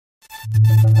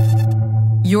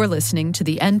You're listening to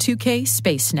the N2K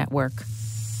Space Network.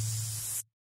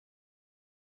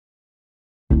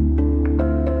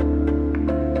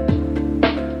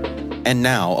 And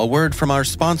now, a word from our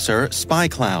sponsor,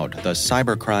 SpyCloud, the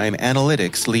cybercrime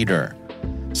analytics leader.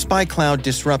 SpyCloud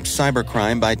disrupts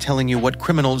cybercrime by telling you what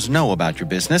criminals know about your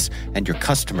business and your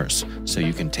customers, so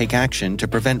you can take action to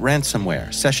prevent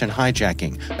ransomware, session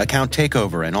hijacking, account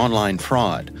takeover, and online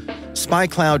fraud.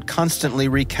 SpyCloud constantly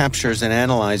recaptures and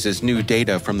analyzes new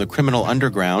data from the criminal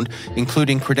underground,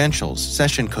 including credentials,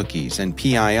 session cookies, and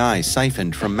PII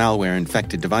siphoned from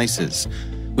malware-infected devices.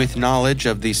 With knowledge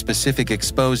of the specific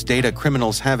exposed data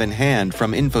criminals have in hand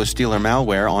from InfoStealer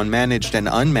malware on managed and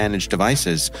unmanaged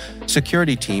devices,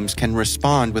 security teams can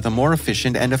respond with a more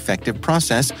efficient and effective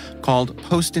process called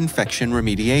post-infection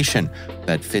remediation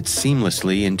that fits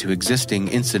seamlessly into existing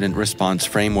incident response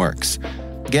frameworks.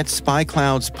 Get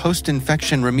SpyCloud's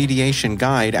post-infection remediation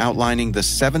guide outlining the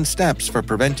 7 steps for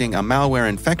preventing a malware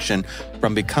infection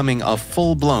from becoming a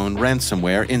full-blown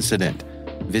ransomware incident.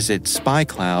 Visit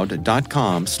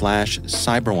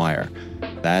spycloud.com/cyberwire.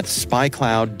 That's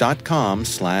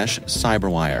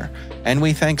spycloud.com/cyberwire. And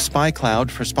we thank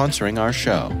SpyCloud for sponsoring our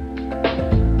show.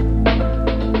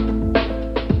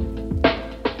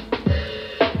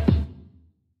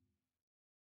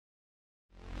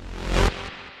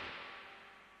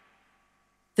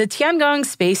 The Tiangong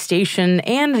Space Station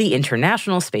and the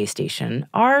International Space Station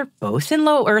are both in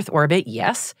low Earth orbit,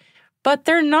 yes, but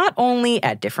they're not only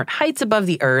at different heights above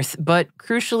the Earth, but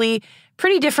crucially,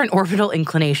 pretty different orbital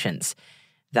inclinations.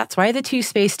 That's why the two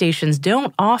space stations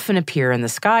don't often appear in the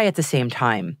sky at the same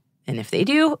time. And if they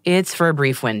do, it's for a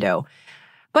brief window.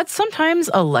 But sometimes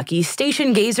a lucky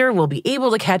station gazer will be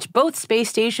able to catch both space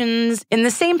stations in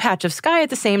the same patch of sky at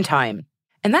the same time.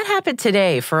 And that happened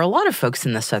today for a lot of folks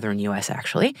in the southern US,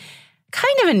 actually.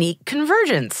 Kind of a neat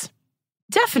convergence.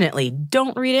 Definitely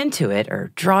don't read into it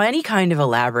or draw any kind of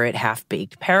elaborate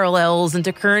half-baked parallels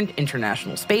into current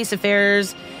international space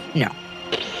affairs. No.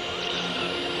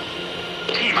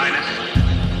 T-minus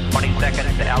 20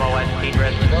 seconds to LOS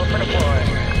T-dress. Go for deploy.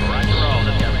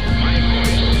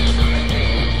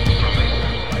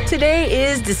 Today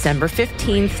is December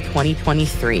 15th,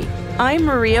 2023. I'm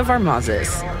Maria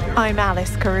Varmazes. I'm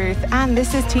Alice Carruth, and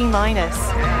this is T-minus.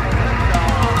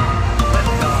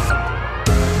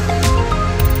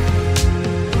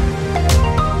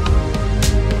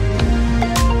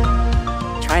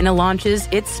 China launches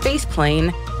its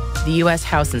spaceplane. The U.S.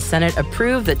 House and Senate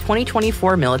approved the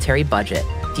 2024 military budget.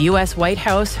 The U.S. White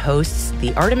House hosts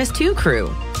the Artemis II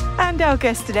crew. And our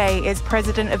guest today is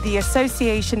President of the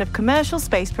Association of Commercial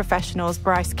Space Professionals,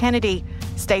 Bryce Kennedy.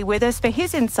 Stay with us for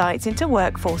his insights into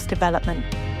workforce development.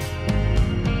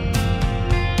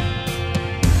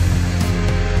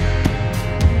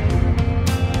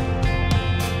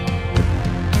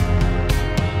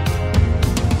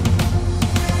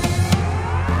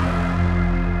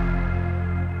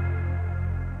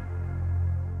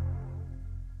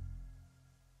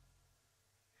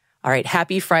 All right,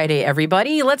 happy Friday,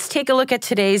 everybody. Let's take a look at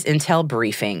today's Intel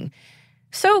briefing.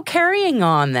 So, carrying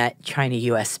on that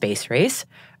China-U.S. space race,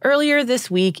 earlier this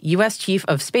week, U.S. Chief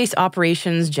of Space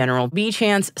Operations General B.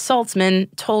 Chance Saltzman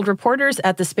told reporters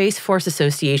at the Space Force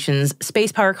Association's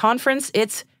Space Power Conference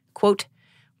it's, quote,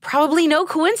 probably no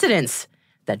coincidence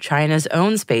that China's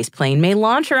own space plane may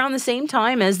launch around the same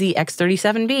time as the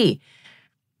X-37B.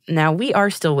 Now, we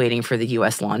are still waiting for the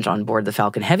U.S. launch on board the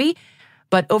Falcon Heavy,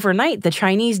 but overnight, the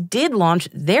Chinese did launch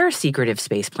their secretive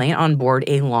spaceplane on board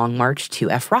a Long March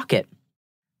 2F rocket.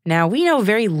 Now, we know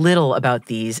very little about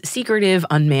these secretive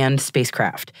unmanned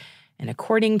spacecraft. And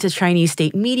according to Chinese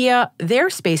state media, their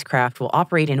spacecraft will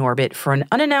operate in orbit for an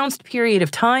unannounced period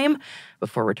of time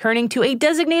before returning to a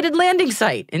designated landing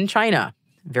site in China.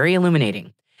 Very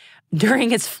illuminating.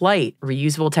 During its flight,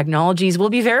 reusable technologies will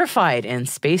be verified and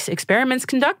space experiments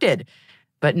conducted,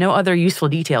 but no other useful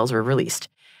details were released.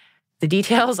 The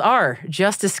details are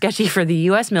just as sketchy for the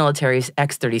U.S. military's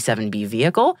X-37B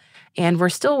vehicle, and we're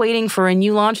still waiting for a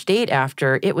new launch date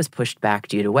after it was pushed back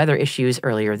due to weather issues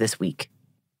earlier this week.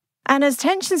 And as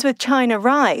tensions with China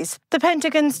rise, the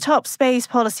Pentagon's top space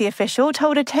policy official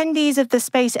told attendees of the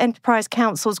Space Enterprise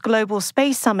Council's Global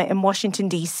Space Summit in Washington,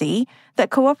 D.C.,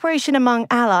 that cooperation among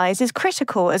allies is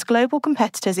critical as global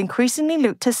competitors increasingly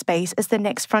look to space as the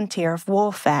next frontier of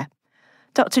warfare.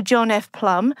 Dr. John F.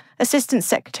 Plum, Assistant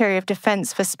Secretary of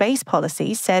Defense for Space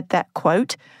Policy, said that,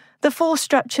 quote, the force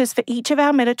structures for each of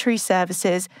our military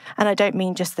services, and I don't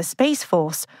mean just the Space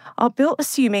Force, are built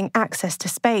assuming access to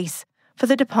space. For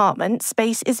the department,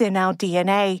 space is in our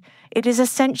DNA. It is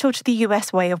essential to the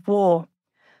U.S. way of war.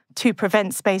 To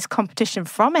prevent space competition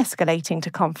from escalating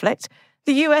to conflict,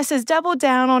 the US has doubled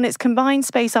down on its Combined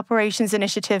Space Operations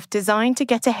Initiative designed to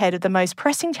get ahead of the most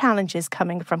pressing challenges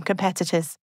coming from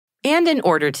competitors. And in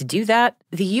order to do that,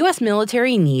 the US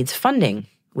military needs funding,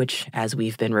 which, as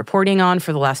we've been reporting on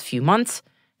for the last few months,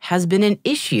 has been an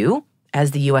issue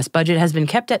as the US budget has been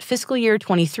kept at fiscal year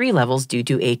 23 levels due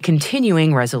to a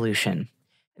continuing resolution.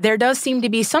 There does seem to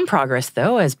be some progress,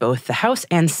 though, as both the House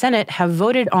and Senate have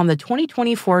voted on the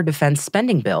 2024 defense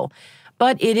spending bill,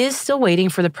 but it is still waiting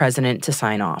for the president to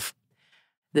sign off.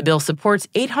 The bill supports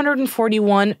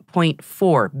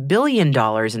 $841.4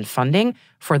 billion in funding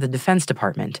for the Defense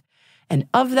Department. And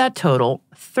of that total,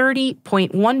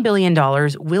 $30.1 billion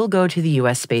will go to the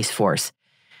U.S. Space Force,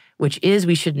 which is,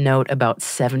 we should note, about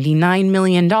 $79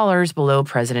 million below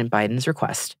President Biden's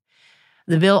request.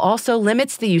 The bill also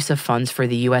limits the use of funds for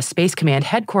the U.S. Space Command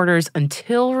headquarters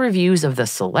until reviews of the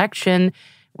selection,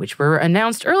 which were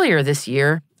announced earlier this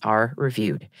year, are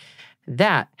reviewed.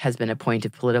 That has been a point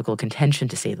of political contention,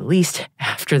 to say the least,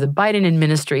 after the Biden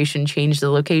administration changed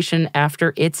the location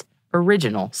after its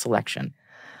original selection.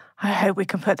 I hope we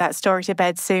can put that story to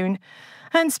bed soon.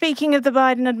 And speaking of the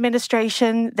Biden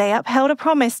administration, they upheld a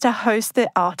promise to host the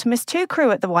Artemis II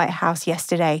crew at the White House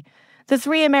yesterday. The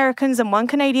 3 Americans and 1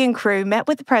 Canadian crew met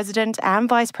with the President and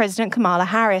Vice President Kamala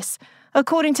Harris.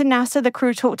 According to NASA, the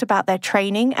crew talked about their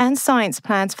training and science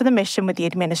plans for the mission with the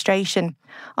administration.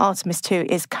 Artemis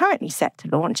II is currently set to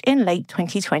launch in late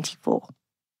 2024.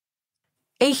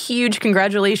 A huge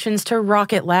congratulations to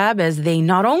Rocket Lab as they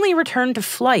not only returned to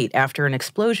flight after an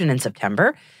explosion in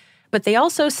September, but they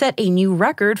also set a new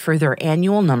record for their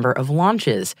annual number of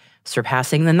launches,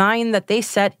 surpassing the 9 that they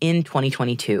set in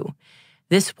 2022.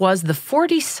 This was the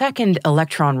 42nd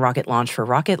Electron rocket launch for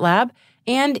Rocket Lab,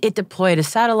 and it deployed a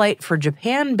satellite for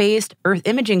Japan-based Earth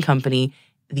imaging company,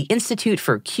 the Institute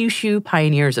for Kyushu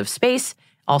Pioneers of Space,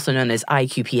 also known as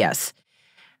IQPS.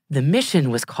 The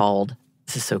mission was called,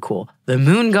 this is so cool, The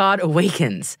Moon God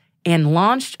Awakens, and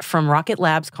launched from Rocket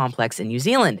Lab's complex in New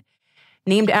Zealand.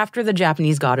 Named after the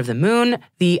Japanese god of the moon,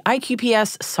 the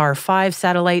IQPS SAR-5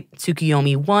 satellite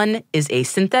Tsukuyomi-1 is a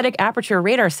synthetic aperture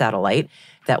radar satellite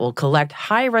that will collect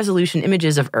high-resolution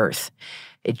images of Earth.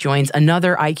 It joins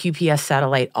another IQPS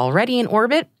satellite already in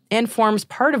orbit and forms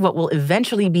part of what will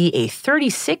eventually be a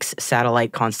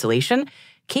 36-satellite constellation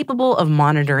capable of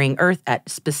monitoring Earth at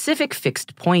specific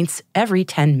fixed points every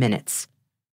 10 minutes.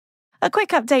 A quick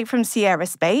update from Sierra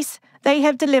Space. They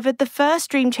have delivered the first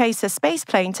Dream Chaser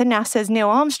spaceplane to NASA's Neil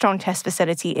Armstrong Test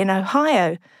Facility in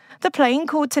Ohio. The plane,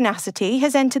 called Tenacity,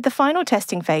 has entered the final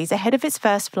testing phase ahead of its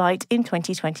first flight in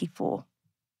 2024.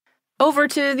 Over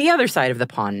to the other side of the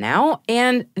pond now,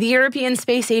 and the European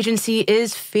Space Agency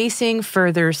is facing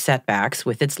further setbacks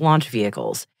with its launch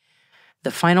vehicles.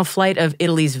 The final flight of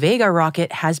Italy's Vega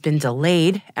rocket has been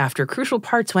delayed after crucial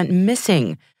parts went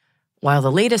missing, while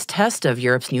the latest test of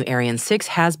Europe's new Ariane 6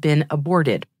 has been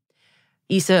aborted.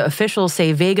 ESA officials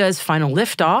say Vega's final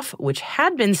liftoff, which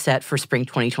had been set for spring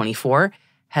 2024,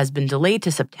 has been delayed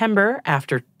to September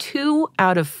after 2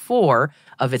 out of 4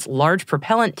 of its large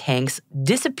propellant tanks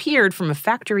disappeared from a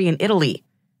factory in Italy.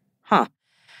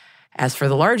 As for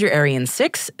the larger Ariane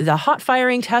 6, the hot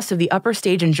firing test of the upper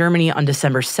stage in Germany on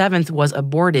December 7th was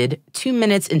aborted 2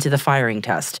 minutes into the firing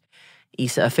test.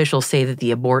 ESA officials say that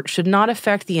the abort should not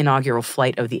affect the inaugural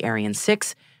flight of the Ariane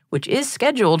 6, which is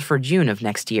scheduled for June of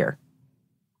next year.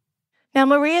 Now,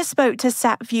 Maria spoke to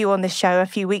SatView on this show a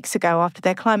few weeks ago after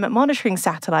their climate monitoring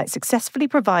satellite successfully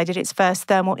provided its first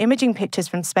thermal imaging pictures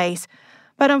from space.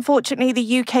 But unfortunately,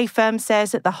 the UK firm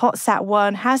says that the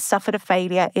HotSat-1 has suffered a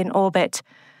failure in orbit.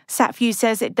 SatView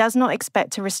says it does not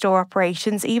expect to restore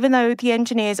operations, even though the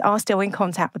engineers are still in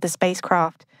contact with the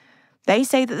spacecraft. They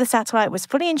say that the satellite was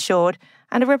fully insured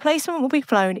and a replacement will be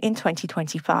flown in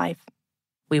 2025.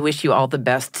 We wish you all the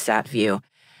best, SatView.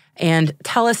 And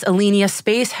Thales Alenia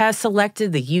Space has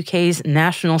selected the UK's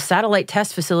National Satellite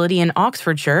Test Facility in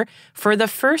Oxfordshire for the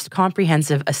first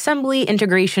comprehensive assembly,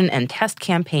 integration, and test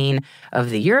campaign of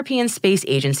the European Space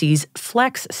Agency's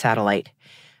FLEX satellite.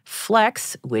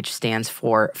 FLEX, which stands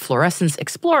for Fluorescence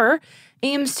Explorer,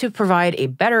 aims to provide a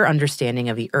better understanding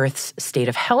of the Earth's state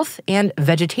of health and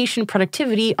vegetation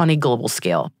productivity on a global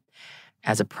scale.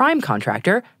 As a prime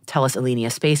contractor, Thales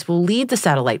Alenia Space will lead the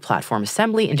satellite platform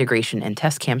assembly, integration, and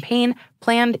test campaign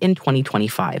planned in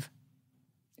 2025.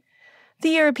 The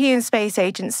European Space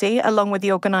Agency, along with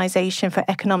the Organisation for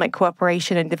Economic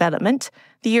Cooperation and Development,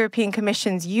 the European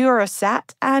Commission's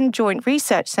Eurosat and Joint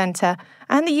Research Centre,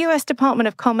 and the US Department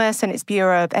of Commerce and its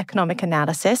Bureau of Economic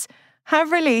Analysis,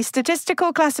 have released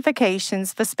statistical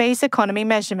classifications for space economy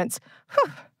measurements.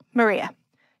 Maria,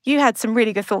 You had some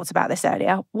really good thoughts about this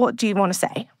earlier. What do you want to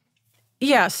say?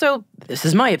 Yeah, so this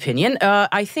is my opinion.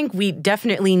 I think we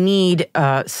definitely need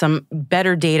some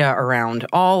better data around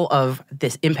all of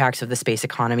this impacts of the space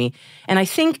economy. And I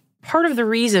think part of the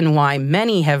reason why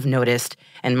many have noticed,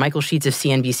 and Michael Sheets of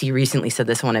CNBC recently said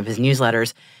this in one of his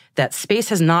newsletters, that space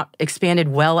has not expanded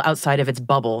well outside of its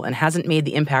bubble and hasn't made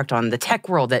the impact on the tech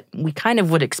world that we kind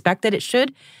of would expect that it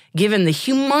should, given the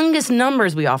humongous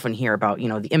numbers we often hear about,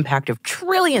 the impact of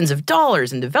trillions of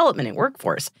dollars in development and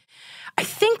workforce. I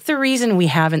think the reason we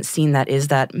haven't seen that is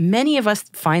that many of us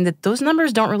find that those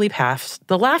numbers don't really pass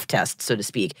the laugh test, so to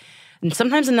speak. And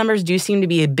sometimes the numbers do seem to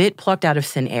be a bit plucked out of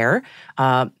thin air.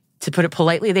 To put it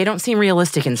politely, they don't seem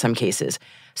realistic in some cases.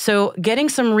 So getting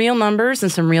some real numbers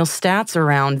and some real stats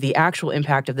around the actual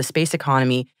impact of the space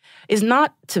economy is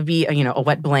not to be a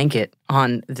wet blanket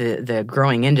on the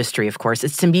growing industry, of course.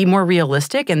 It's to be more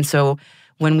realistic. And so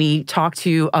when we talk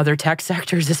to other tech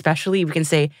sectors especially, we can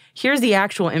say, here's the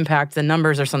actual impact. The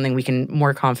numbers are something we can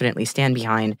more confidently stand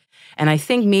behind. And I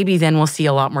think maybe then we'll see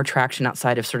a lot more traction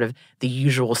outside of sort of the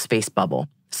usual space bubble.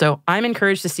 So I'm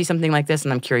encouraged to see something like this,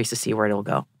 and I'm curious to see where it'll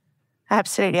go.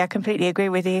 Absolutely. I completely agree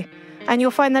with you. And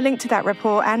you'll find the link to that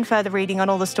report and further reading on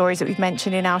all the stories that we've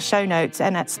mentioned in our show notes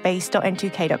and at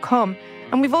space.n2k.com.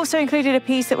 And we've also included a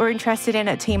piece that we're interested in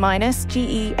at T-minus,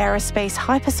 GE Aerospace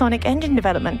hypersonic engine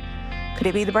development. Could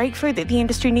it be the breakthrough that the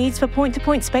industry needs for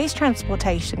point-to-point space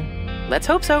transportation? Let's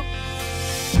hope so.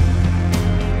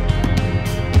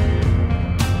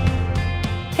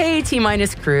 Hey,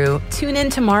 T-minus crew. Tune in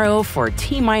tomorrow for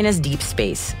T-minus Deep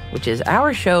Space, which is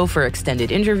our show for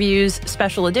extended interviews,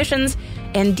 special editions,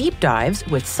 and deep dives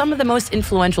with some of the most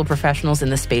influential professionals in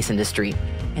the space industry.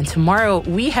 And tomorrow,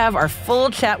 we have our full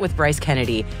chat with Bryce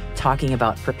Kennedy talking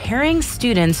about preparing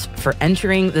students for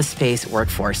entering the space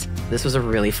workforce. This was a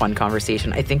really fun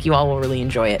conversation. I think you all will really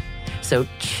enjoy it. So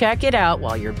check it out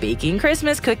while you're baking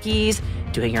Christmas cookies,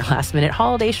 doing your last-minute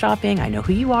holiday shopping. I know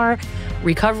who you are.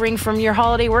 Recovering from your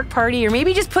holiday work party, or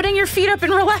maybe just putting your feet up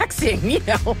and relaxing.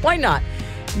 Why not?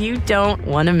 You don't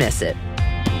want to miss it.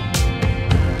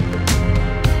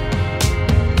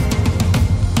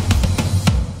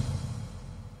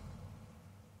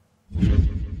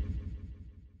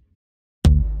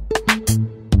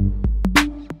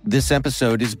 This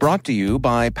episode is brought to you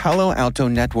by Palo Alto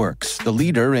Networks, the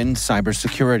leader in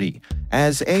cybersecurity.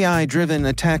 As AI-driven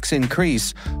attacks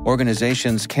increase,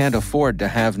 organizations can't afford to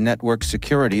have network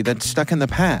security that's stuck in the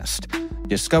past.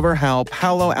 Discover how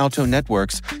Palo Alto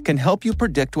Networks can help you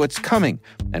predict what's coming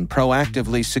and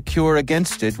proactively secure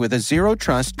against it with a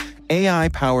zero-trust,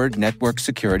 AI-powered network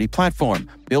security platform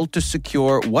built to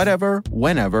secure whatever,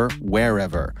 whenever,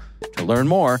 wherever. To learn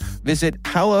more, visit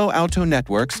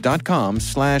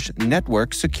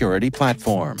paloaltonetworks.com/network security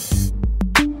platform.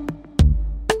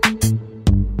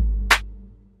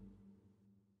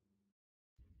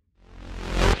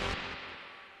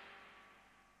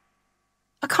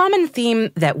 A common theme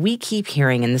that we keep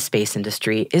hearing in the space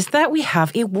industry is that we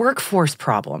have a workforce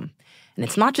problem. And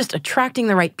it's not just attracting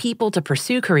the right people to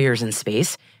pursue careers in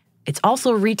space, it's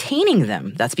also retaining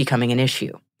them that's becoming an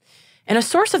issue. And a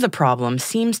source of the problem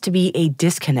seems to be a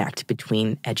disconnect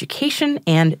between education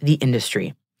and the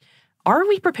industry. Are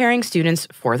we preparing students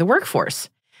for the workforce?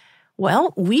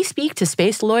 Well, we speak to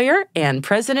space lawyer and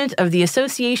president of the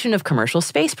Association of Commercial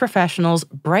Space Professionals,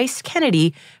 Bryce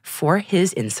Kennedy, for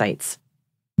his insights.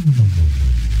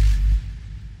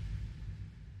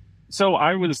 So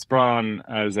I was brought on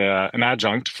as an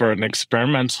adjunct for an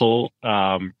experimental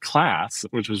class,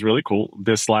 which was really cool,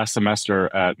 this last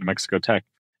semester at New Mexico Tech.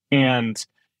 And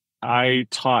I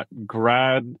taught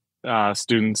grad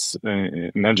students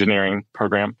in an engineering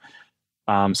program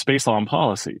space law and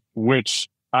policy, which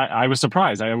I was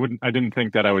surprised. I didn't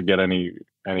think that I would get any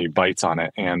bites on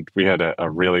it. And we had a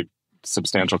really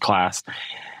substantial class.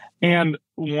 And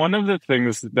one of the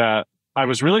things that I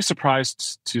was really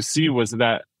surprised to see was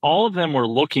that all of them were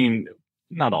looking,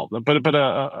 not all of them, but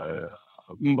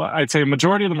I'd say a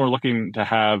majority of them were looking to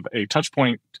have a touch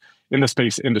point in the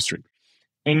space industry.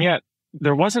 And yet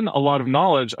there wasn't a lot of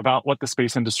knowledge about what the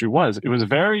space industry was. It was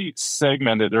very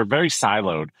segmented or very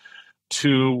siloed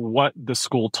to what the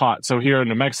school taught. So here in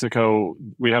New Mexico,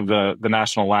 we have the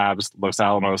national labs, Los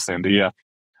Alamos, Sandia.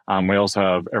 We also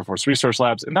have Air Force Research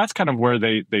Labs, and that's kind of where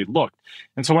they looked.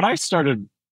 And so when I started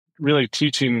really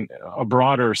teaching a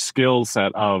broader skill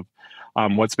set of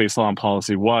what space law and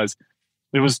policy was,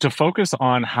 it was to focus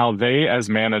on how they, as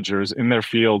managers in their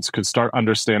fields, could start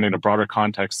understanding a broader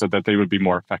context so that they would be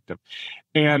more effective.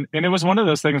 And it was one of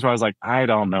those things where I was like, I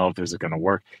don't know if this is going to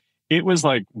work. It was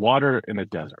like water in a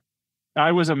desert.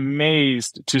 I was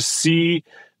amazed to see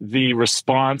the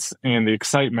response and the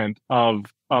excitement of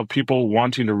people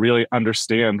wanting to really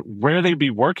understand where they'd be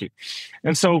working.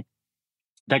 And so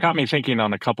that got me thinking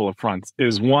on a couple of fronts.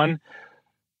 Is one,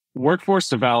 workforce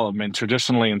development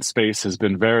traditionally in space has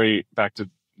been very, back to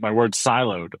my word,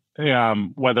 siloed,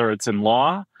 whether it's in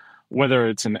law, whether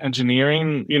it's in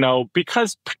engineering,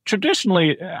 because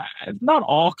traditionally, not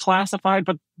all classified,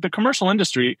 but the commercial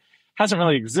industry hasn't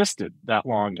really existed that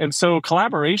long. And so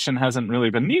collaboration hasn't really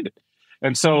been needed.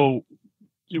 And so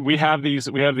we have these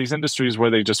industries where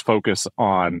they just focus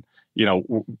on,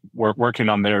 working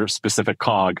on their specific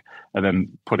cog and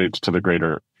then put it to the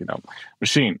greater,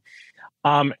 machine.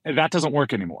 That doesn't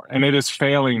work anymore, and it is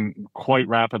failing quite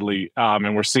rapidly,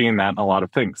 and we're seeing that in a lot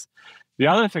of things. The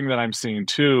other thing that I'm seeing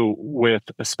too,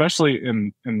 especially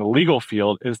in the legal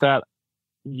field, is that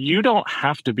you don't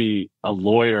have to be a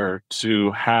lawyer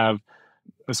to have,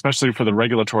 especially for the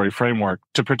regulatory framework,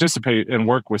 to participate and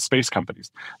work with space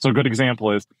companies. So a good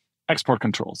example is export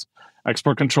controls.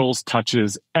 Export controls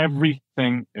touches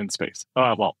everything in space.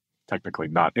 Well, technically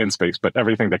not in space, but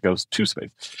everything that goes to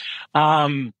space.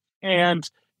 And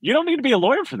you don't need to be a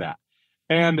lawyer for that.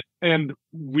 And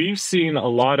we've seen a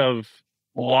lot of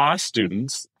law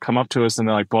students come up to us and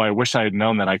they're like, boy, I wish I had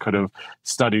known that I could have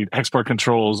studied export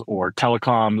controls or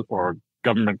telecoms or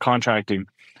government contracting,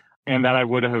 and that I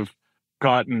would have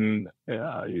gotten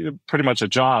pretty much a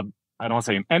job, I don't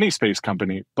say in any space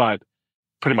company, but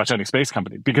pretty much any space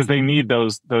company, because they need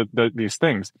these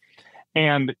things.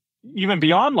 And even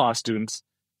beyond law students,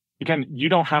 again, you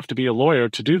don't have to be a lawyer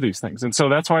to do these things. And so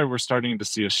that's why we're starting to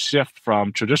see a shift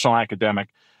from traditional academic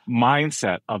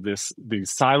mindset of these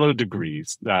siloed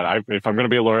degrees that if I'm going to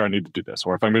be a lawyer, I need to do this,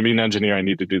 or if I'm going to be an engineer, I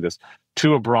need to do this,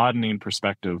 to a broadening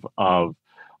perspective of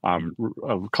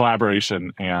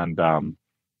collaboration and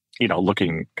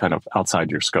looking kind of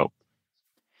outside your scope.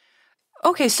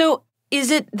 Okay, so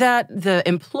is it that the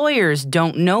employers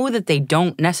don't know that they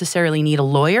don't necessarily need a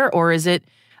lawyer, or is it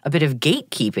a bit of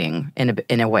gatekeeping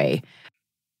in a way?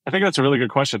 I think that's a really good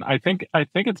question. I think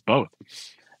it's both.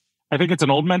 I think it's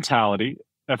an old mentality.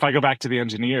 If I go back to the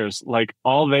engineers,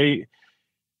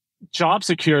 job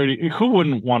security, who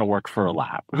wouldn't want to work for a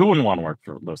lab? Who wouldn't want to work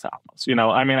for Los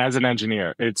Alamos? As an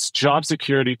engineer, it's job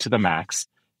security to the max.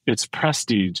 It's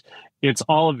prestige. It's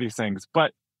all of these things,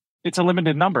 but it's a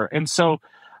limited number. And so,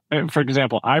 for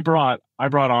example, I brought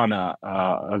on a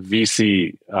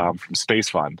VC from Space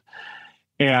Fund,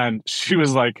 and she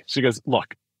goes,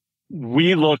 look,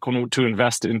 we look to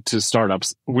invest into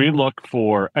startups. We look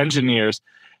for engineers,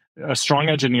 a strong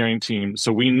engineering team,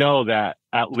 so we know that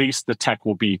at least the tech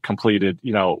will be completed,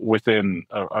 within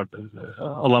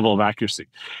a level of accuracy.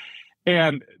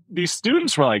 And these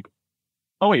students were like,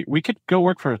 "Oh wait,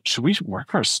 should we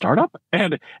work for a startup?"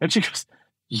 And she goes,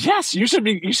 "Yes, you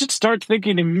should start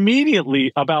thinking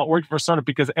immediately about working for a startup,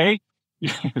 because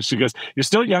she goes, you're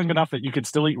still young enough that you can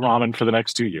still eat ramen for the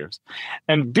next 2 years,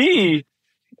 and B,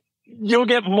 you'll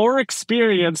get more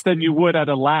experience than you would at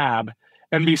a lab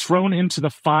and be thrown into the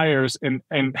fires and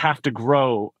have to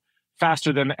grow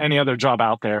faster than any other job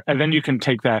out there. And then you can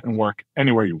take that and work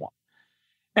anywhere you want."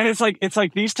 And it's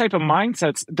like these type of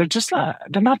mindsets,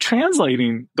 they're not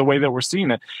translating the way that we're seeing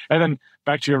it. And then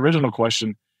back to your original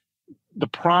question, the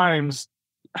primes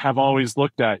have always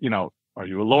looked at, are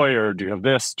you a lawyer? Do you have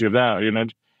this? Do you have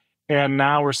that? And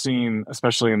now we're seeing,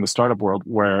 especially in the startup world,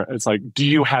 where it's like, do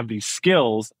you have these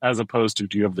skills as opposed to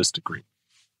do you have this degree?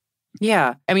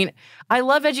 Yeah. I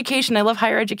love education. I love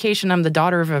higher education. I'm the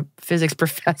daughter of a physics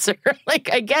professor. I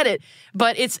get it.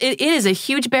 But it is a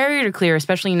huge barrier to clear,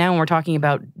 especially now when we're talking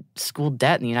about school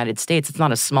debt in the United States. It's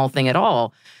not a small thing at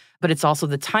all. But it's also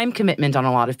the time commitment on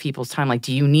a lot of people's time.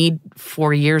 Do you need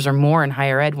 4 years or more in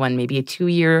higher ed when maybe a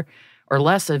 2-year or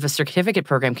less of a certificate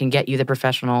program can get you the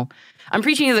professional? I'm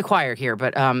preaching to the choir here,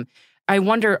 but I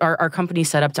wonder, are companies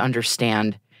set up to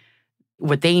understand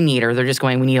what they need, or they're just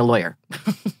going, we need a lawyer?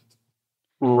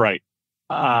 Right.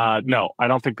 No, I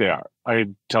don't think they are. I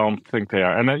don't think they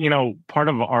are. And, part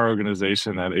of our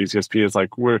organization at ACSP is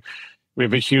we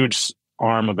have a huge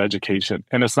arm of education.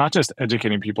 And it's not just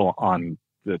educating people on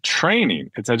the training,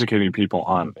 it's educating people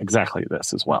on exactly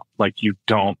this as well. You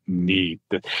don't need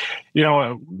that.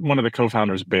 One of the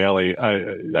co-founders, Bailey,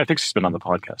 I think she's been on the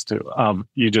podcast too.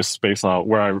 You Just Space Law,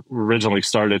 where I originally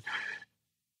started.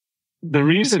 The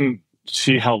reason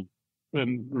she helped,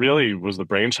 and really was the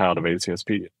brainchild of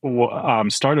ACSP,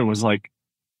 started was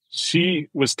she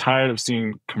was tired of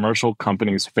seeing commercial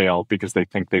companies fail because they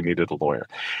think they needed a lawyer.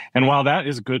 And while that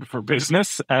is good for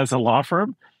business as a law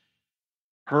firm,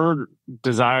 her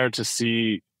desire to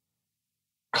see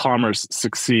commerce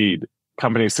succeed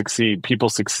companies succeed, people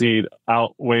succeed,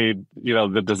 outweighed,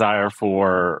 the desire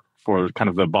for kind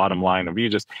of the bottom line of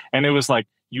Aegis. And it was like,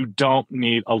 you don't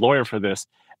need a lawyer for this.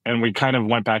 And we kind of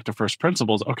went back to first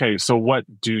principles. Okay, so what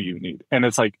do you need? And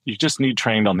it's like, you just need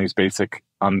trained on these basic,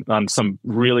 on some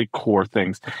really core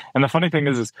things. And the funny thing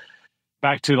is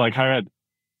back to like higher ed,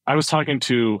 I was talking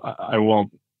to, I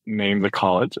won't name the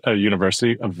college, a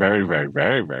university, a very, very,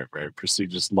 very, very, very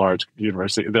prestigious, large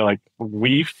university. They're like,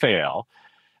 we fail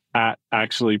at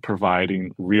actually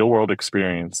providing real world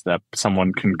experience that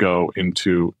someone can go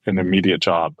into an immediate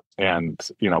job and,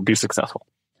 be successful.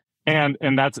 And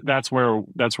that's where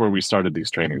we started these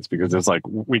trainings, because it's like,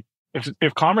 if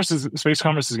space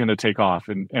commerce is going to take off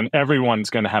and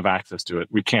everyone's going to have access to it,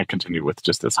 we can't continue with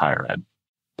just this higher ed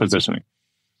positioning.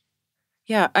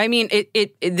 Yeah, I mean,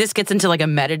 this gets into like a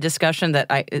meta discussion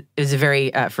that is a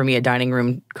very, for me, a dining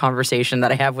room conversation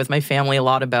that I have with my family a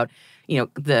lot about,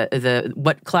 the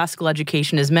what classical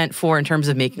education is meant for in terms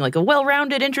of making like a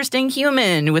well-rounded, interesting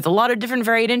human with a lot of different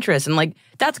varied interests. And like,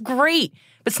 that's great.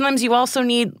 But sometimes you also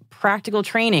need practical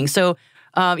training. So,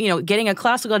 getting a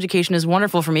classical education is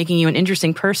wonderful for making you an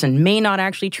interesting person, may not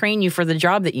actually train you for the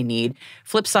job that you need.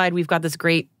 Flip side, we've got this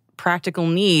great practical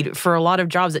need for a lot of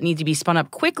jobs that need to be spun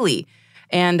up quickly.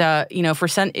 And, for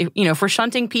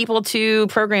shunting people to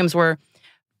programs where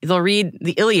they'll read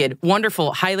the Iliad,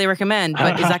 wonderful, highly recommend,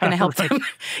 but is that going to help them?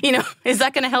 Is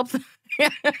that going to help them?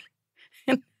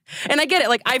 And I get it.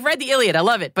 Like, I've read the Iliad. I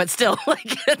love it. But still,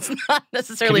 like, it's not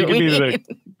necessarily what we need.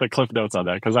 The cliff notes on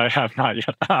that? Because I have not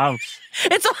yet.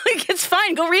 It's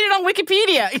fine. Go read it on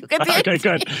Wikipedia. Okay,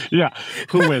 good. Yeah.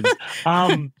 Who wins?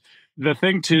 The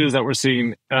thing, too, is that we're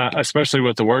seeing, especially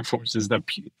with the workforce, is that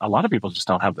a lot of people just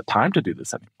don't have the time to do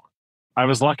this anymore. I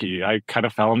was lucky. I kind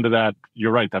of fell into that.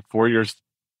 You're right. That 4 years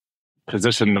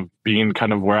position of being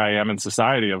kind of where I am in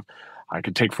society of, I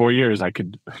could take 4 years. I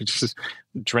could just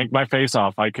drink my face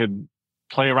off. I could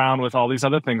play around with all these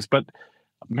other things. But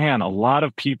man, a lot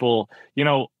of people,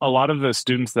 a lot of the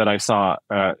students that I saw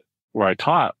where I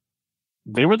taught,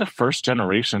 they were the first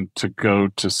generation to go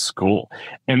to school,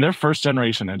 and they're first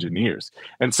generation engineers.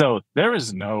 And so there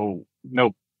is no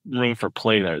room for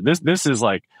play there. This is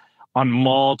like on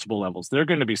multiple levels. They're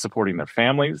going to be supporting their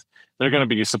families. They're going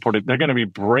to be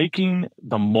breaking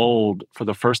the mold for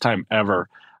the first time ever.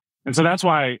 And so that's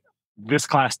why this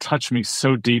class touched me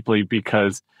so deeply,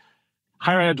 because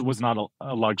higher ed was not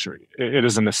a luxury. It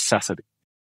is a necessity.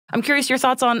 I'm curious your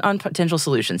thoughts on potential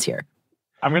solutions here.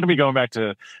 I'm going to be going back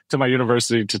to my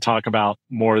university to talk about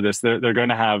more of this. They're going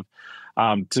to have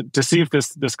to see if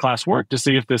this class worked, to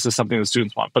see if this is something the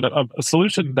students want. But a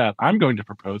solution that I'm going to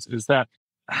propose is that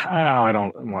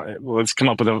let's come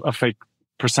up with a fake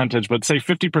percentage, but say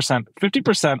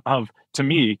 50% of, to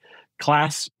me,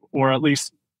 class, or at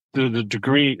least the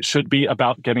degree, should be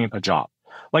about getting a job.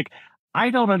 Like, I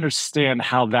don't understand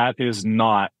how that is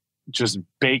not just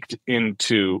baked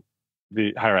into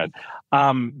the higher ed.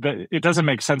 It doesn't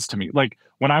make sense to me. Like,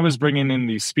 when I was bringing in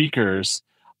these speakers,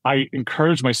 I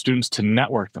encouraged my students to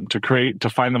network them, to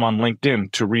find them on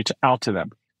LinkedIn, to reach out to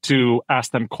them, to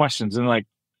ask them questions. And like,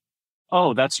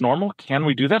 oh, that's normal? Can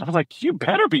we do that? I was like, you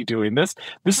better be doing this.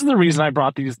 This is the reason I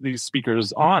brought these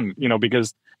speakers on,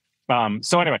 because,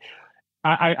 so anyway,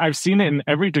 I've seen it in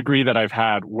every degree that I've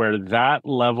had, where that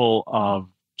level of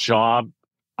job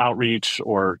outreach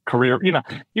or career,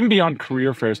 even beyond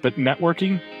career fairs, but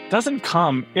networking doesn't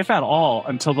come, if at all,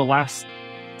 until the last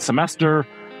semester,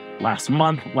 last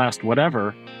month, last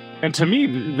whatever. And to me,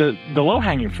 the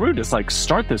low-hanging fruit is like,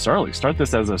 start this early. Start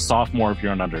this as a sophomore if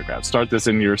you're an undergrad. Start this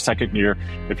in your second year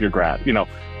if you're grad.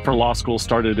 For law school,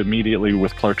 started immediately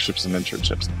with clerkships and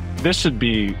internships. This should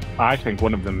be, I think,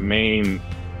 one of the main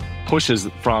pushes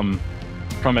from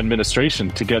administration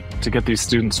to get these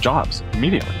students jobs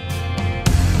immediately.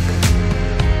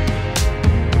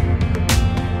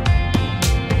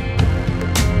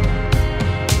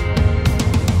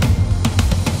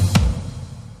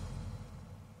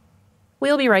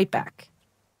 We'll be right back.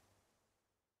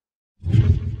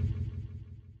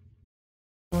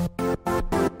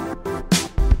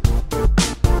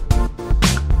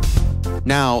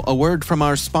 Now, a word from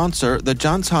our sponsor, the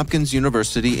Johns Hopkins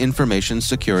University Information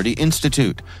Security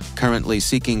Institute, currently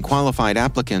seeking qualified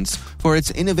applicants for its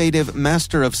innovative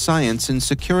Master of Science in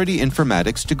Security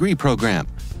Informatics degree program.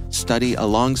 Study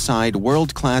alongside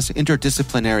world-class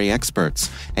interdisciplinary experts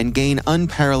and gain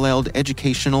unparalleled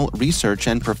educational, research,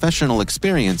 and professional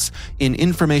experience in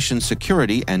information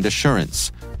security and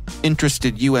assurance.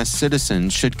 Interested U.S.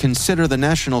 citizens should consider the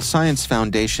National Science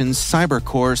Foundation's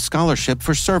CyberCorps Scholarship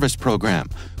for Service program,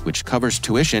 which covers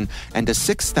tuition and a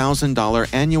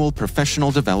 $6,000 annual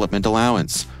professional development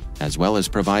allowance. as well as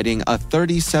providing a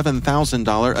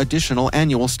 $37,000 additional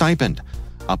annual stipend.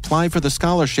 Apply for the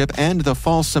scholarship and the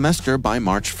fall semester by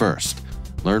March 1st.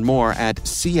 Learn more at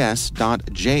cs.jhu.edu/MSSI.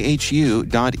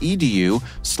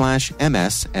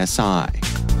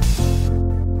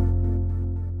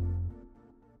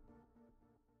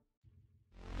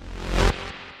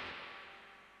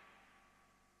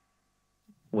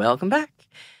 Welcome back.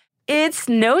 It's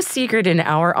no secret in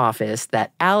our office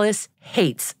that Alice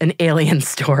hates an alien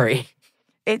story.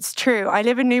 It's true. I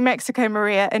live in New Mexico,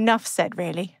 Maria. Enough said,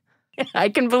 really. I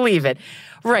can believe it.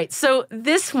 Right, so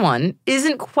this one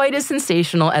isn't quite as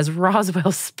sensational as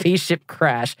Roswell's spaceship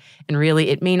crash, and really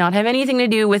it may not have anything to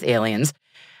do with aliens.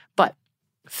 But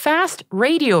fast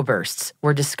radio bursts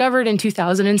were discovered in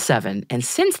 2007, and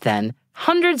since then,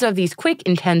 hundreds of these quick,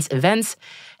 intense events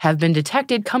have been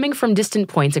detected coming from distant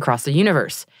points across the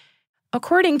universe.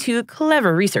 According to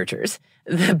clever researchers,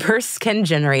 the bursts can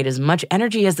generate as much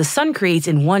energy as the sun creates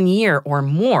in 1 year or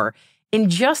more in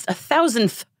just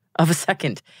 1,000th of a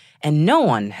second, and no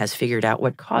one has figured out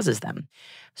what causes them.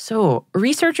 So,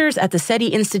 researchers at the SETI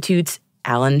Institute's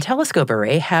Allen Telescope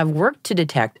Array have worked to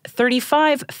detect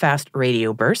 35 fast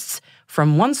radio bursts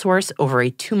from one source over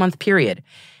a 2-month period.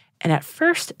 And at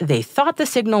first, they thought the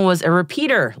signal was a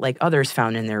repeater, like others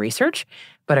found in their research,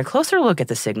 but a closer look at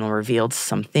the signal revealed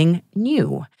something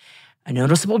new. A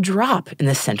noticeable drop in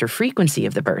the center frequency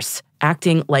of the bursts,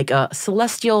 acting like a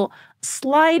celestial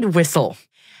slide whistle.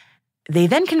 They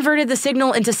then converted the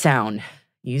signal into sound,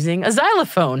 using a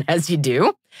xylophone, as you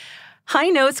do. High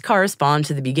notes correspond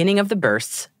to the beginning of the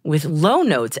bursts, with low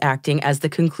notes acting as the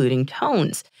concluding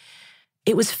tones.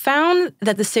 It was found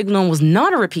that the signal was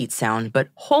not a repeat sound, but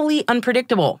wholly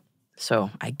unpredictable.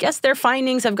 So I guess their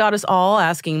findings have got us all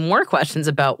asking more questions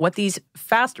about what these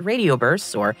fast radio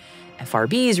bursts, or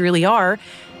FRBs, really are,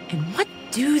 and what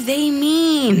do they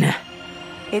mean?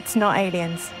 It's not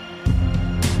aliens.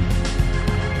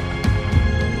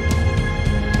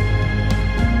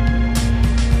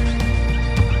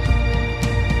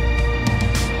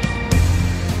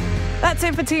 That's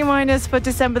it for T-Minus for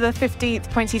December the 15th,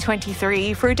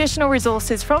 2023. For additional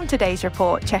resources from today's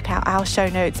report, check out our show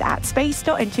notes at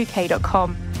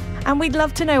space.n2k.com. And we'd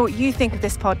love to know what you think of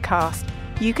this podcast.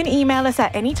 You can email us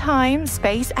at any time,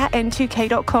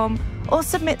 space@n2k.com, or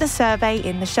submit the survey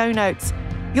in the show notes.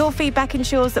 Your feedback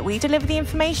ensures that we deliver the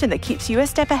information that keeps you a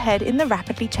step ahead in the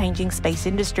rapidly changing space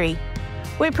industry.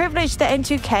 We're privileged that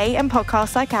N2K and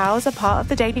podcasts like ours are part of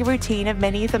the daily routine of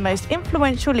many of the most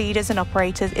influential leaders and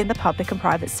operators in the public and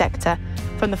private sector,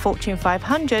 from the Fortune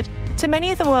 500 to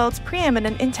many of the world's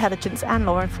preeminent intelligence and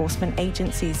law enforcement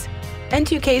agencies.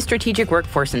 N2K Strategic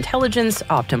Workforce Intelligence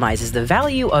optimizes the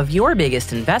value of your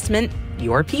biggest investment,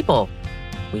 your people.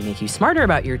 We make you smarter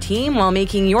about your team while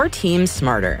making your team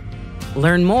smarter.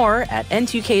 Learn more at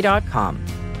n2k.com.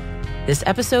 This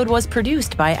episode was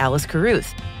produced by Alice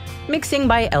Carruth. Mixing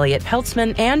by Elliot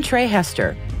Peltzman and Trey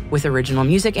Hester, with original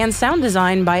music and sound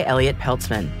design by Elliot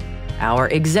Peltzman. Our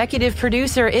executive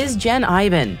producer is Jen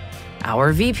Iben.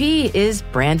 Our VP is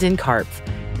Brandon Karpf.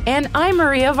 And I'm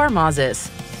Maria Varmazis.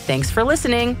 Thanks for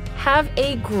listening. Have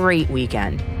a great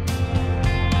weekend.